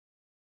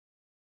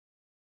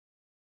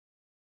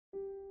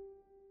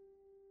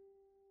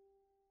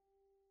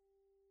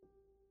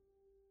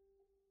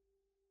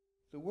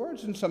The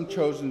words in Some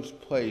Chosen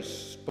Place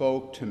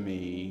spoke to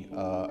me.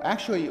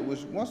 Actually,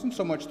 wasn't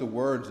so much the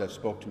words that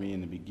spoke to me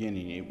in the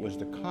beginning, it was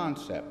the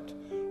concept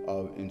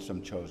of In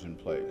Some Chosen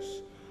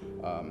Place.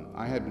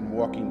 I had been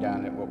walking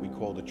down at what we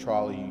call the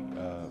trolley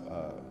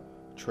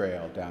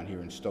trail down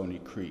here in Stony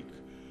Creek,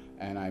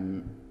 and I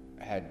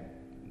had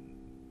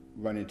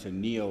run into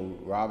Neil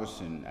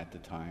Robinson at the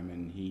time,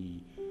 and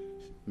he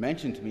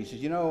mentioned to me, he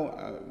says,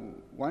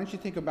 why don't you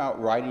think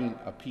about writing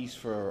a piece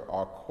for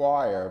our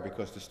choir,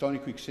 because the Stony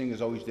Creek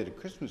Singers always did a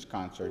Christmas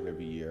concert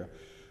every year,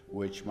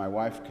 which my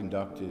wife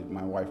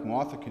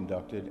Martha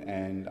conducted,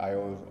 and I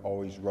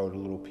always wrote a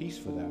little piece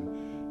for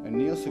them. And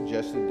Neil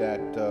suggested that,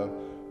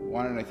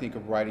 why don't I think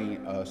of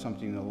writing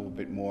something a little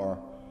bit more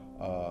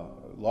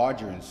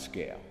larger in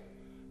scale.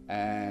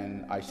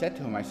 And I said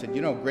to him, I said,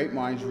 great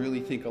minds really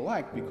think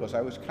alike, because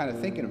I was kind of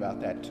thinking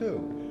about that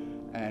too.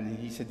 And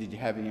he said, did you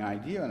have any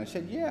idea? And I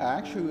said, yeah, I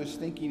actually was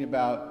thinking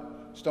about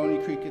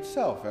Stony Creek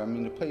itself. I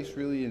mean, the place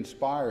really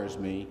inspires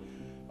me,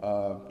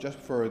 just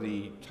for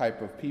the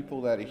type of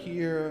people that are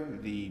here,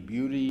 the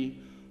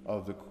beauty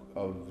of the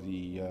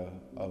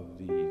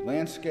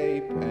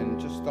landscape, and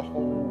just the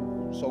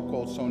whole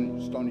so-called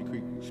Stony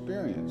Creek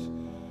experience.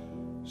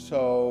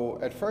 So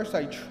at first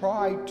I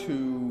tried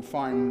to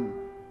find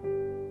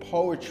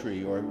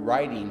poetry or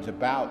writings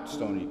about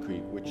Stony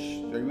Creek, which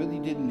they really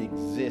didn't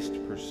exist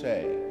per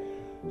se.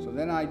 So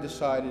then I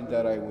decided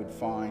that I would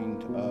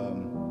find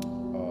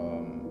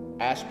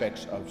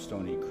aspects of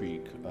Stony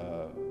Creek,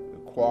 the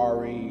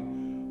quarry,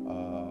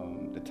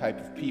 the type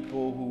of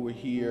people who were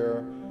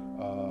here,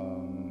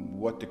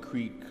 what the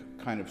creek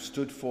kind of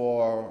stood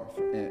for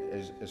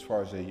as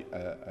far as a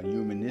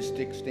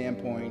humanistic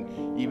standpoint,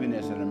 even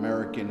as an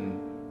American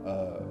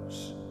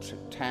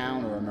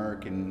town or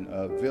American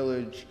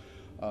village.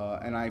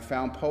 And I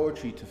found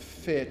poetry to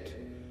fit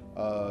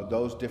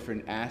those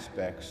different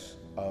aspects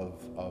of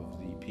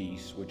the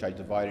piece, which I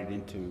divided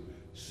into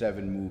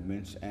 7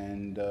 movements,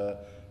 and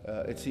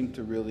it seemed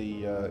to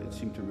really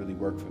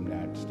work from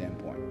that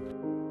standpoint.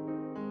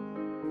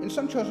 In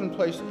Some Chosen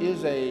Place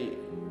is a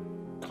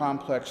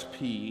complex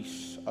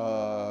piece.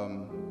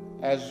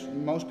 As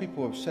most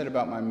people have said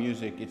about my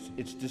music,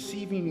 it's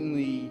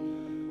deceivingly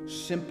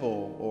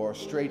simple or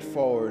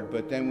straightforward,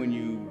 but then when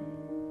you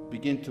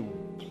begin to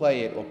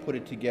play it or put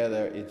it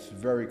together, it's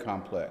very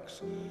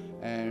complex.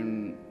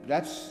 And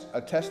that's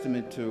a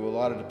testament to a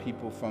lot of the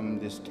people from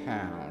this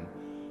town.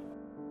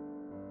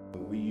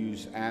 We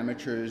use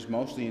amateurs,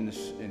 mostly in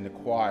the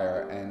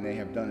choir, and they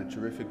have done a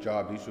terrific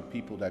job. These were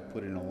people that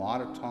put in a lot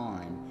of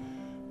time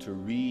to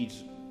read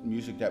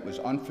music that was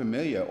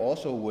unfamiliar,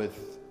 also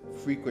with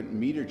frequent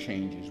meter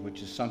changes,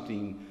 which is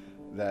something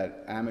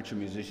that amateur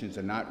musicians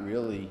are not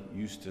really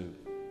used to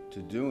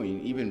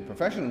doing. Even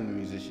professional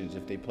musicians,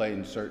 if they play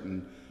in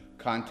certain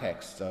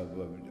contexts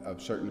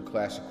of certain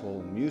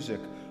classical music,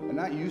 are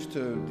not used to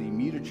the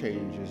meter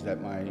changes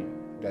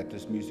that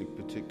this music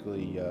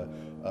particularly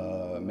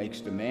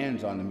makes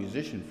demands on the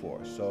musician for.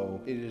 So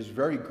it is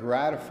very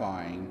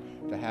gratifying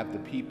to have the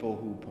people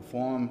who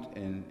performed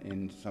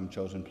in Some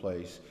Chosen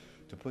Place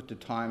to put the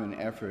time and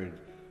effort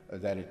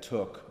that it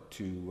took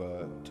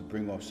to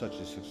bring off such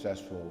a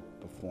successful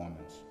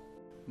performance.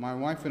 My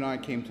wife and I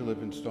came to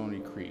live in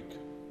Stony Creek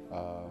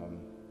a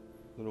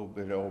little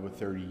bit over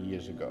 30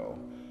 years ago.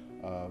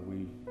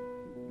 We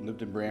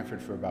lived in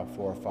Branford for about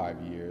 4 or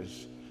 5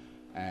 years,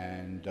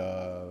 and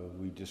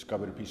we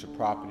discovered a piece of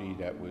property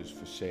that was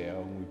for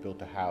sale. We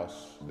built a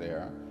house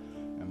there,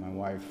 and my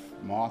wife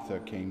Martha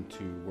came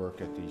to work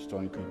at the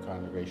Stony Creek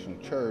Congregational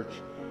Church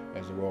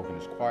as the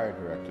organist choir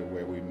director,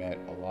 where we met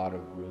a lot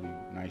of really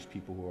nice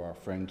people who are our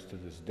friends to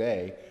this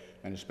day,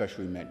 and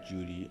especially met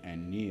Judy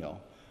and Neil.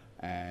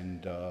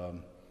 And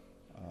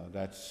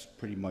that's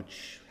pretty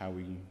much how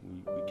we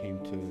came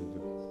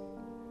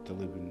to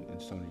live in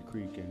Stony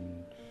Creek,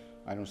 and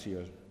I don't see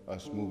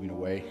us moving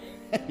away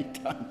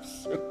anytime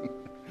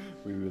soon.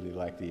 We really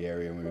like the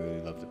area, and we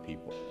really love the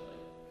people.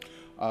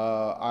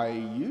 I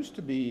used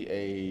to be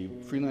a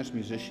freelance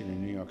musician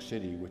in New York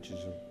City, which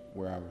is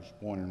where I was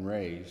born and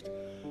raised.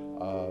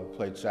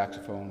 Played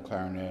saxophone,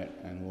 clarinet,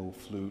 and a little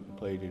flute,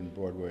 played in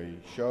Broadway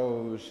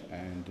shows,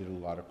 and did a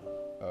lot of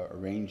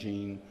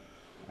arranging,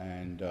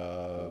 and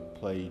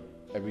played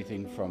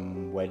everything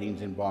from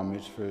weddings and bar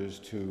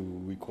mitzvahs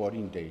to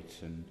recording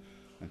dates and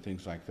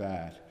things like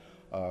that.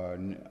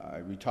 I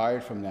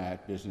retired from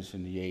that business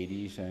in the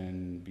 80s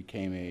and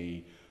became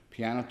a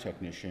piano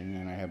technician,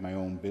 and I have my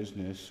own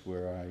business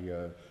where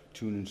I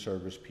tune and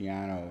service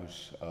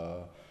pianos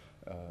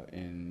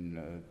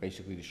in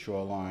basically the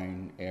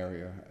shoreline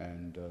area,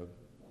 and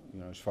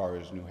as far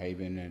as New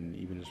Haven, and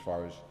even as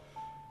far as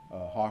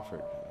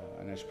Hartford,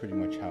 and that's pretty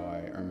much how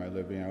I earn my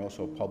living. I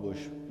also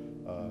publish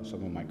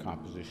some of my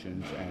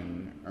compositions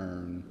and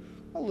earn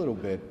a little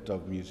bit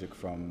of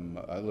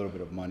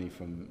money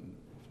from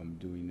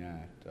doing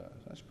that.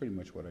 That's pretty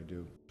much what I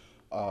do.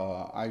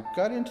 I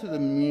got into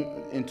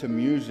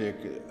music.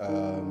 I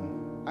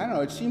don't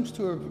know.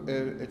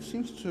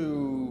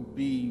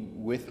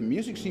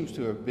 Music seems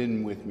to have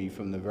been with me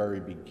from the very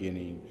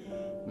beginning.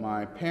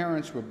 My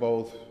parents were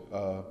both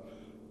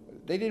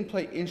they didn't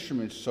play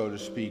instruments, so to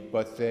speak,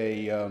 but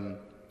they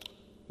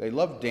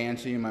loved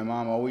dancing. My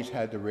mom always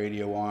had the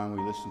radio on.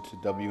 We listened to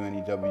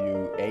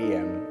WNEW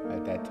AM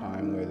at that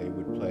time, where they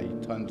would play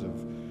tons of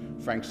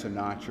Frank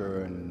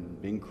Sinatra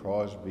and Bing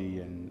Crosby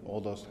and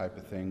all those type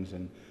of things.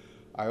 And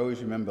I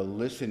always remember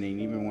listening,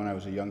 even when I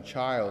was a young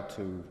child,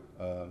 to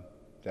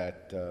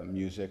that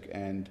music,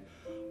 and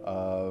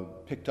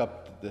picked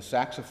up the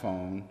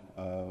saxophone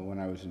when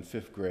I was in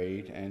 5th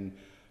grade. And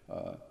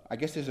I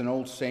guess there's an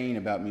old saying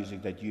about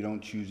music that you don't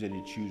choose it,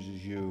 it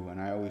chooses you.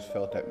 And I always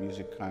felt that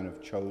music kind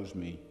of chose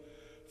me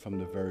from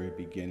the very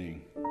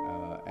beginning.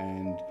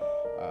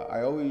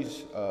 I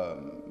always,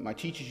 my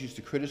teachers used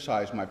to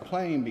criticize my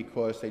playing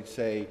because they'd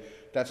say,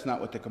 that's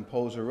not what the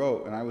composer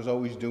wrote. And I was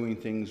always doing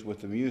things with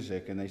the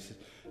music. And they said,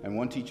 and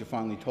one teacher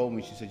finally told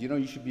me, she said, you know,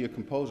 you should be a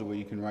composer where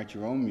you can write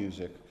your own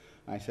music.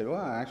 And I said,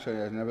 well,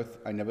 actually,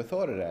 I never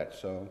thought of that.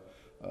 So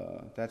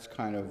that's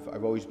kind of,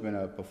 I've always been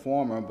a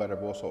performer, but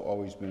I've also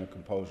always been a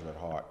composer at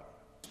heart.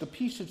 The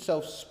piece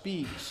itself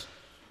speaks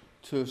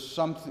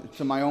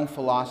to my own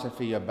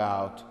philosophy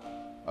about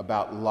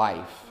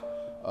life.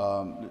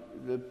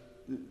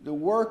 The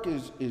work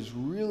is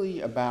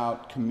really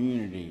about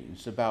community.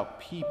 It's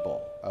about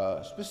people,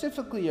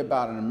 specifically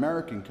about an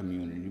American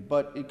community,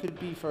 but it could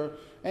be for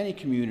any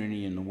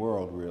community in the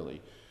world,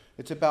 really.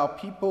 It's about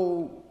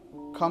people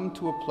come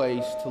to a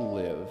place to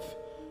live,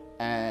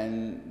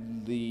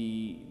 and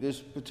this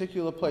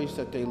particular place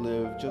that they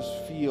live just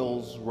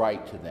feels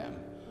right to them.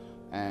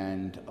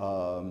 And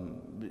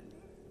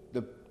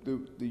the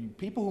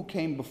people who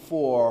came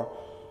before,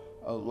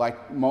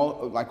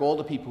 like all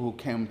the people who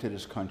came to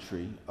this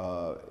country,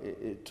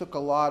 it took a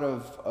lot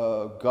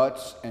of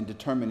guts and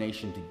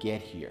determination to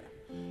get here.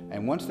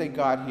 And once they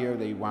got here,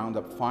 they wound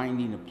up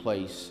finding a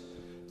place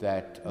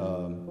that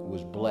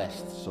was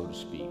blessed, so to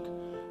speak.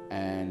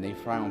 And they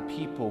found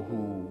people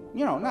who,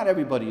 you know, not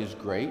everybody is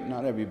great,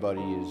 not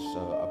everybody is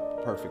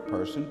a perfect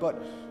person,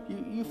 but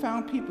you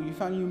found people, you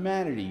found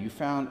humanity, you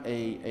found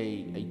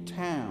a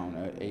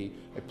town, a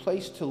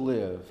place to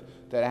live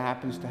that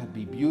happens to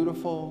be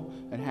beautiful,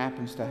 that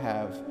happens to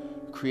have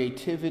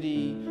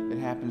creativity, that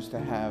happens to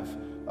have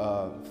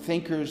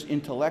thinkers,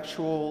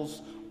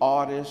 intellectuals,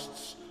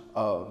 artists,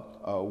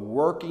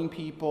 working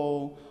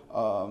people,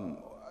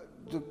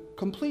 the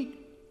complete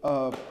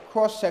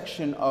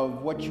cross-section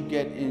of what you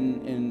get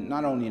in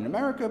not only in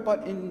America,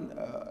 but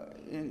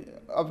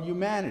of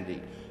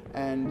humanity.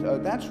 And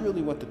that's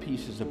really what the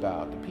piece is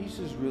about. The piece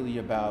is really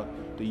about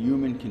the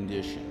human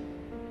condition.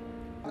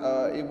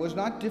 It was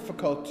not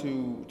difficult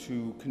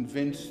to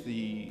convince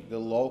the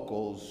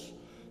locals,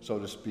 so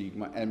to speak,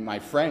 and my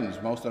friends,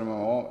 most of them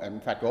are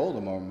in fact all of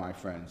them are my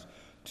friends,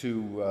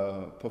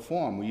 to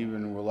perform. We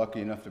even were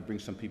lucky enough to bring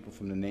some people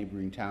from the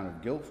neighboring town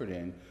of Guilford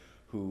in,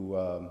 who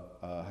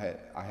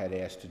I had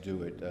asked to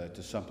do it,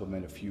 to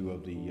supplement a few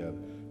of the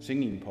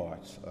singing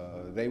parts.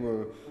 They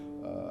were,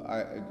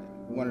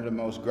 one of the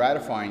most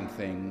gratifying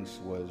things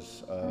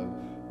was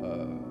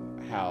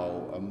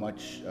how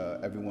much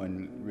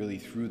everyone really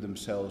threw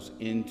themselves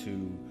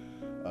into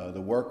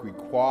the work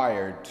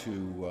required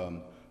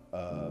to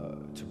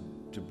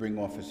bring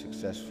off a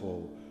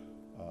successful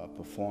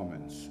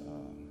performance.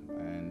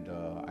 And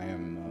I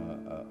am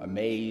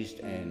amazed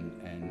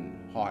and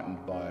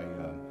heartened by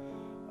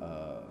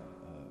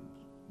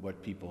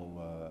what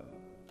people,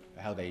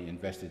 how they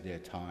invested their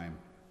time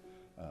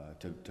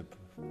to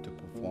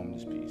perform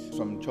this piece.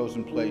 Some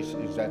chosen place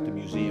is at the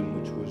museum,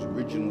 which was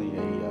originally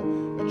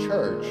a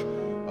church.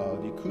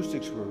 The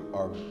acoustics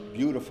are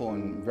beautiful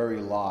and very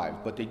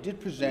live, but they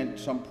did present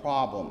some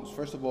problems.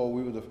 First of all,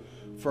 we were the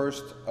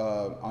first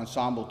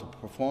ensemble to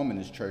perform in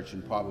this church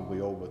in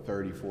probably over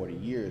 30, 40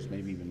 years,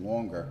 maybe even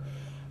longer.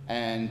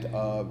 And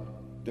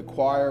the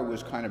choir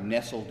was kind of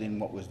nestled in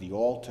what was the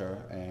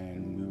altar,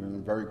 and we were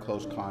in very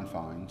close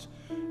confines.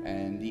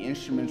 And the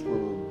instruments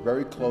were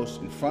very close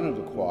in front of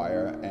the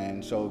choir,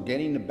 and so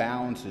getting the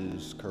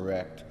balances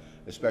correct,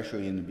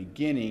 especially in the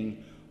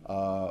beginning,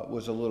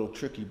 was a little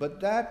tricky. But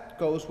that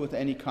goes with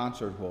any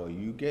concert hall.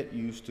 You get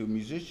used to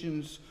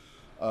musicians.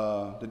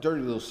 The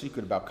dirty little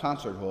secret about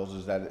concert halls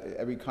is that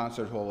every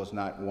concert hall is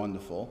not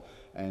wonderful,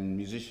 and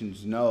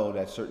musicians know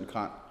that certain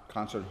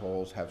concert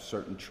halls have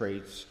certain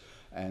traits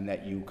and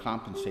that you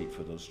compensate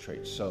for those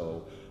traits.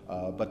 So,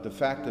 but the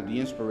fact of the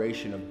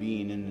inspiration of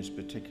being in this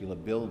particular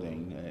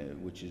building,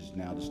 which is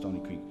now the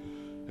Stony Creek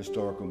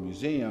Historical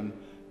Museum,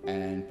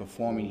 and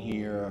performing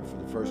here for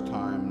the first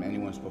time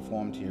anyone's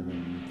performed here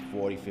in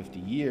 40, 50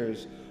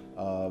 years,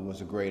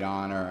 was a great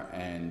honor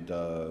and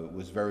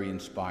was very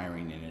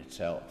inspiring in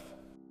itself.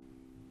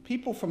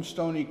 People from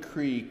Stony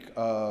Creek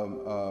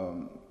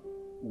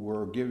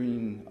were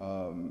giving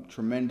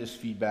tremendous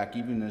feedback,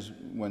 even as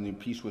when the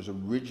piece was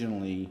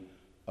originally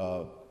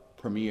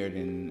premiered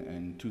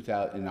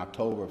in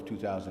October of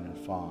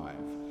 2005.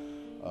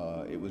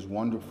 It was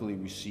wonderfully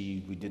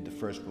received. We did the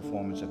first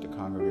performance at the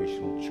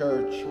Congregational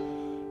Church.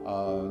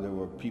 There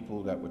were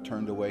people that were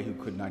turned away who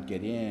could not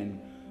get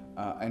in.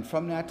 And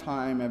from that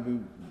time,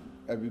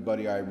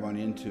 everybody I run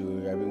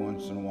into every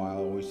once in a while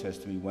always says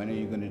to me, when are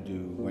you going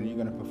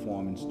to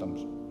perform in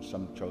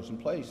some chosen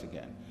place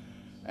again?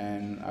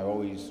 And I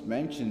always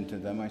mentioned to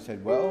them, I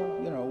said, well,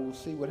 we'll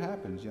see what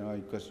happens,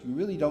 because you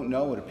really don't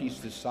know at a piece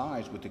this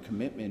size with the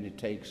commitment it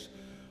takes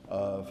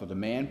for the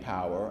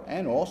manpower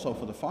and also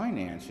for the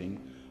financing,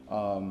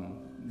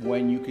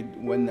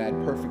 when that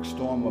perfect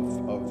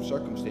storm of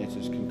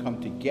circumstances can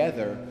come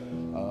together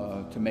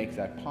to make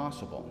that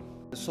possible.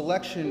 The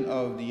selection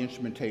of the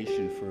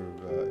instrumentation for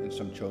in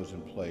some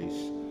chosen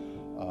place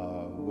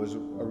was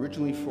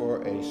originally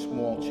for a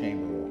small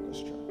chamber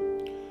orchestra,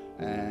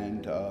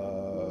 and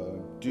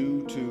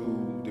due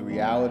to the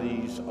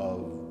realities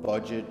of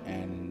budget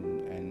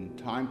and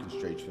time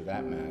constraints for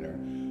that matter,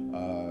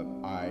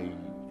 I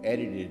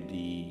edited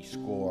the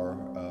score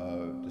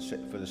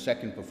for the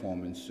second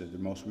performance, the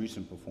most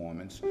recent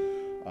performance.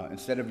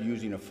 Instead of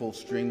using a full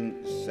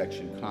string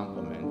section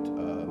complement,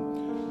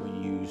 we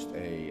used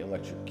a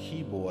electric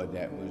keyboard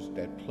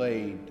that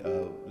played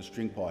the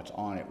string parts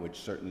on it, which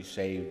certainly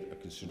saved a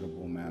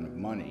considerable amount of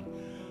money.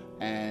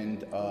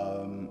 And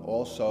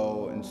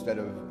also,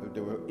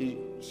 there were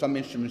some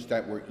instruments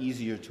that were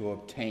easier to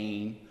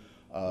obtain.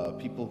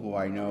 People who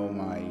I know,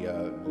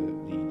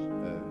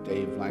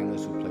 Dave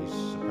Langlis, who plays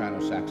soprano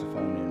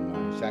saxophone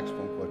in my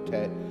saxophone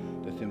quartet,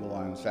 the Thimble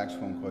Island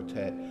Saxophone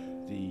Quartet.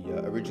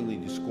 Originally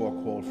the score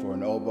called for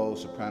an oboe.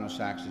 Soprano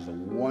sax is a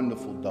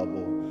wonderful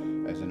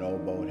double as an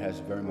oboe. It has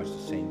very much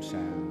the same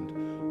sound.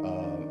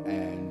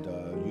 And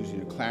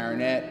using a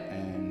clarinet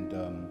and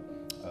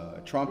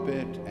a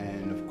trumpet,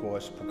 and of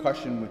course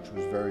percussion, which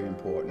was very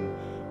important.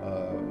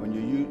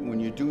 When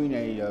you're doing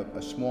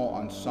a small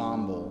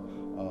ensemble,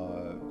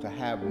 to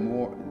have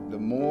the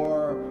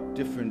more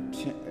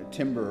different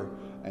timbre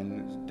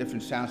and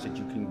different sounds that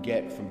you can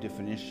get from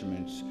different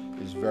instruments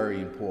is very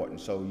important.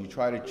 So you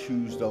try to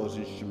choose those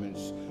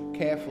instruments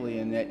carefully,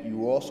 and that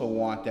you also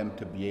want them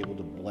to be able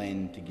to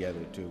blend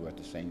together too at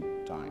the same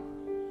time.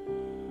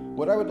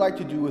 What I would like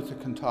to do with the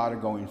cantata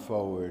going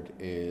forward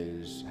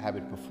is have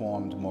it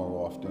performed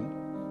more often,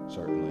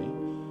 certainly,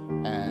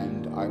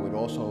 and I would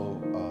also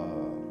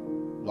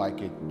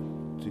like it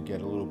to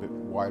get a little bit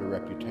wider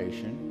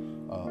reputation.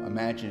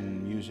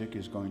 Imagine Music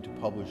is going to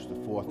publish the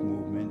fourth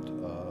movement,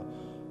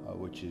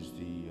 which is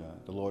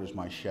the Lord is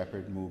My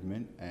Shepherd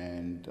movement,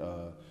 and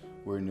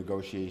we're in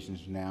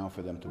negotiations now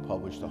for them to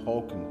publish the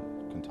whole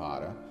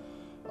cantata.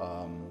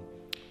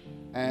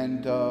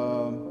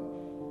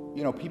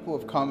 People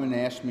have come and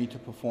asked me to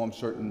perform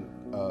certain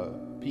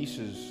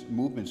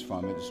movements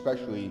from it,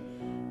 especially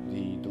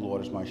the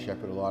Lord is My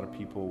Shepherd. A lot of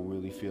people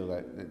really feel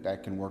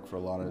that can work for a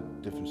lot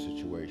of different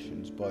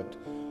situations, but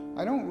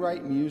I don't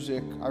write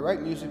music. I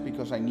write music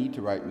because I need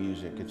to write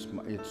music. It's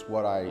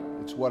what I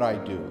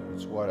do.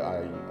 It's what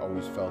I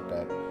always felt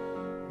that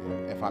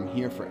if I'm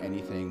here for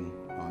anything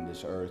on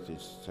this earth,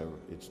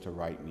 it's to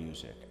write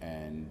music.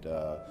 And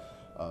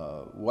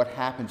what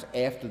happens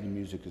after the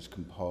music is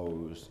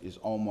composed is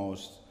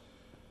almost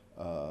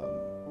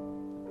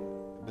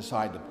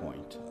beside the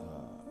point.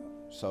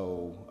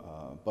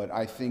 But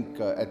I think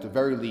at the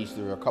very least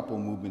there are a couple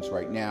of movements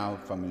right now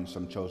from in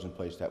some chosen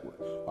place that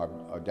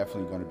are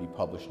definitely going to be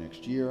published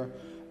next year,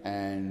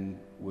 and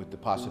with the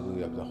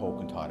possibility of the whole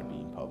cantata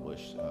being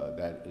published,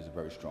 that is a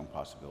very strong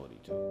possibility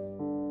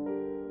too.